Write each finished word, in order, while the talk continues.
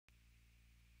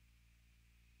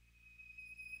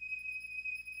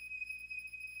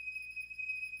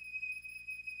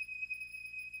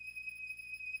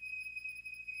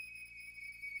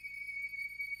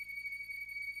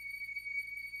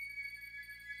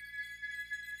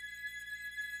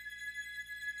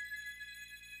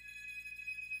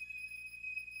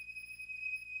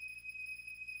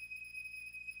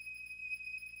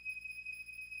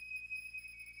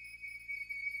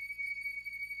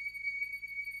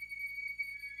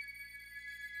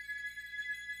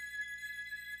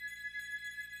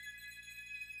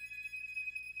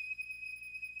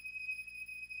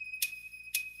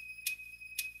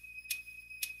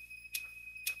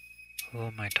Who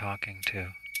am I talking to?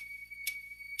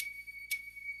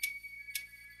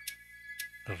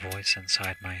 The voice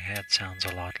inside my head sounds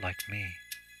a lot like me.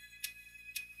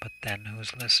 But then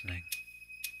who's listening?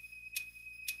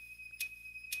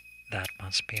 That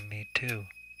must be me too.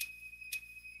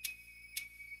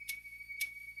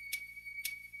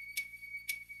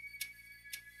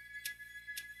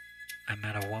 I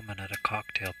met a woman at a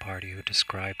cocktail party who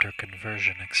described her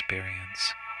conversion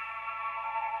experience.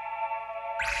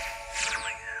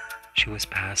 She was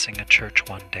passing a church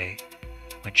one day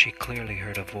when she clearly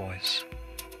heard a voice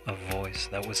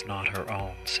that was not her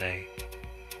own, say,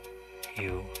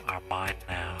 "You are mine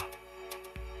now.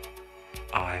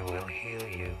 I will heal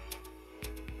you."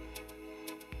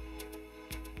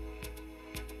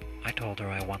 I told her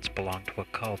I once belonged to a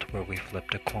cult where we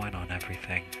flipped a coin on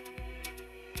everything.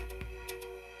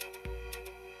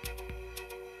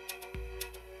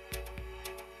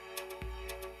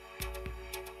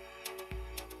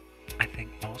 I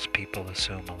think most people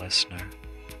assume a listener.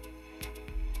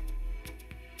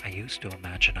 I used to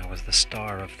imagine I was the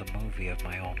star of the movie of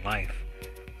my own life,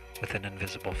 with an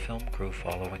invisible film crew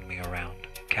following me around,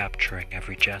 capturing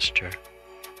every gesture.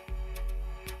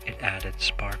 It added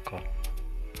sparkle.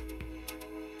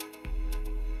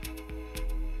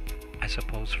 I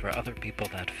suppose for other people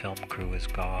that film crew is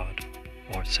God,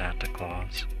 or Santa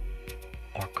Claus,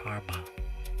 or karma.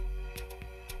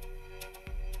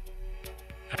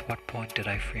 At what point did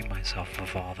I free myself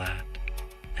of all that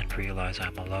and realize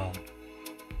I'm alone?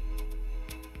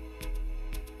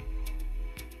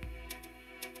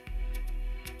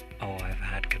 Oh, I've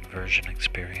had conversion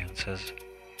experiences,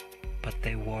 but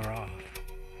they wore off.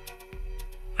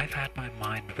 I've had my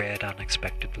mind read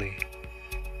unexpectedly,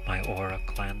 my aura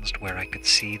cleansed where I could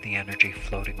see the energy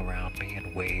floating around me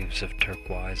in waves of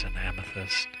turquoise and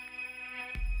amethyst.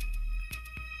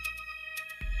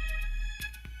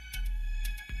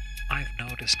 I've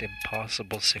noticed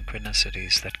impossible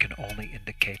synchronicities that can only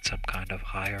indicate some kind of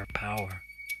higher power.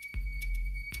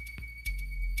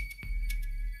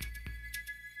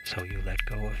 So you let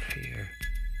go of fear,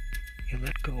 you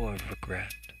let go of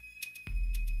regret,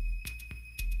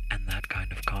 and that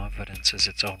kind of confidence is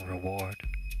its own reward,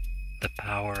 the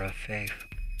power of faith.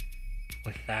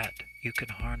 With that, you can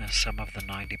harness some of the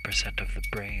 90% of the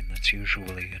brain that's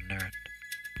usually inert.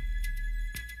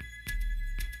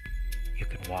 You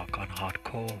can walk on hot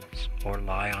coals or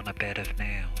lie on a bed of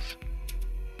nails.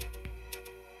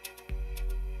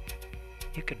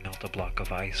 You can melt a block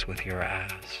of ice with your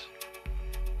ass.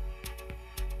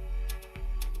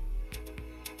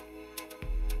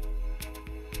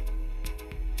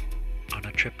 On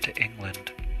a trip to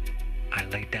England, I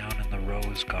lay down in the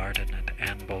rose garden at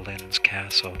Anne Boleyn's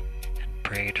castle and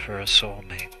prayed for a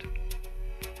soulmate.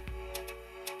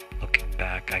 Looking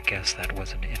back, I guess that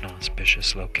was an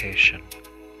inauspicious location.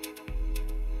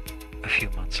 A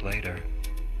few months later,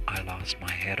 I lost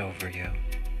my head over you.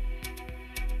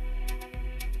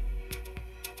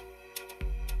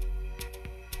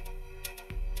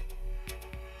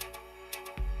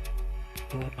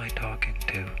 Who am I talking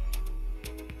to?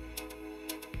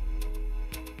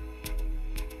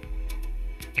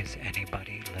 Is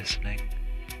anybody listening?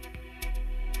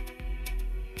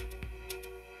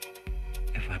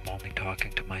 If I'm only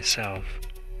talking to myself,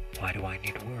 why do I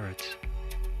need words?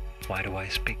 Why do I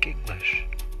speak English?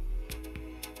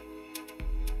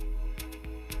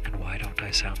 And why don't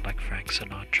I sound like Frank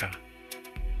Sinatra?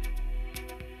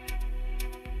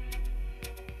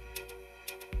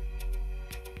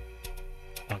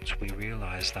 Once we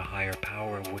realized the higher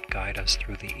power would guide us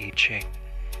through the I Ching,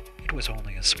 it was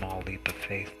only a small leap of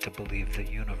faith to believe the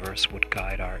universe would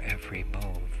guide our every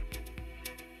move.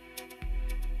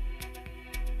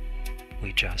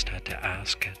 We just had to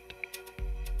ask it.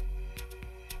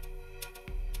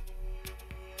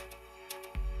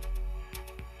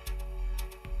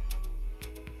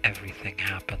 Everything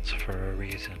happens for a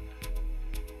reason.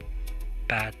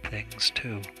 Bad things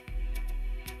too.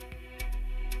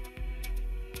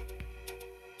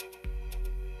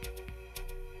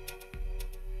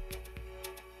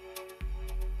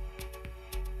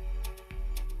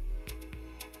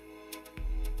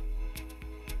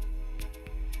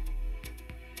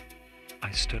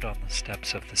 I stood on the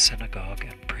steps of the synagogue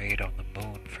and prayed on the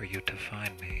moon for you to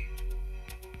find me.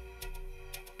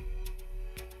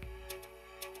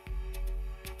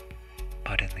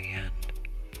 But in the end,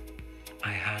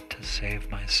 I had to save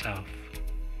myself.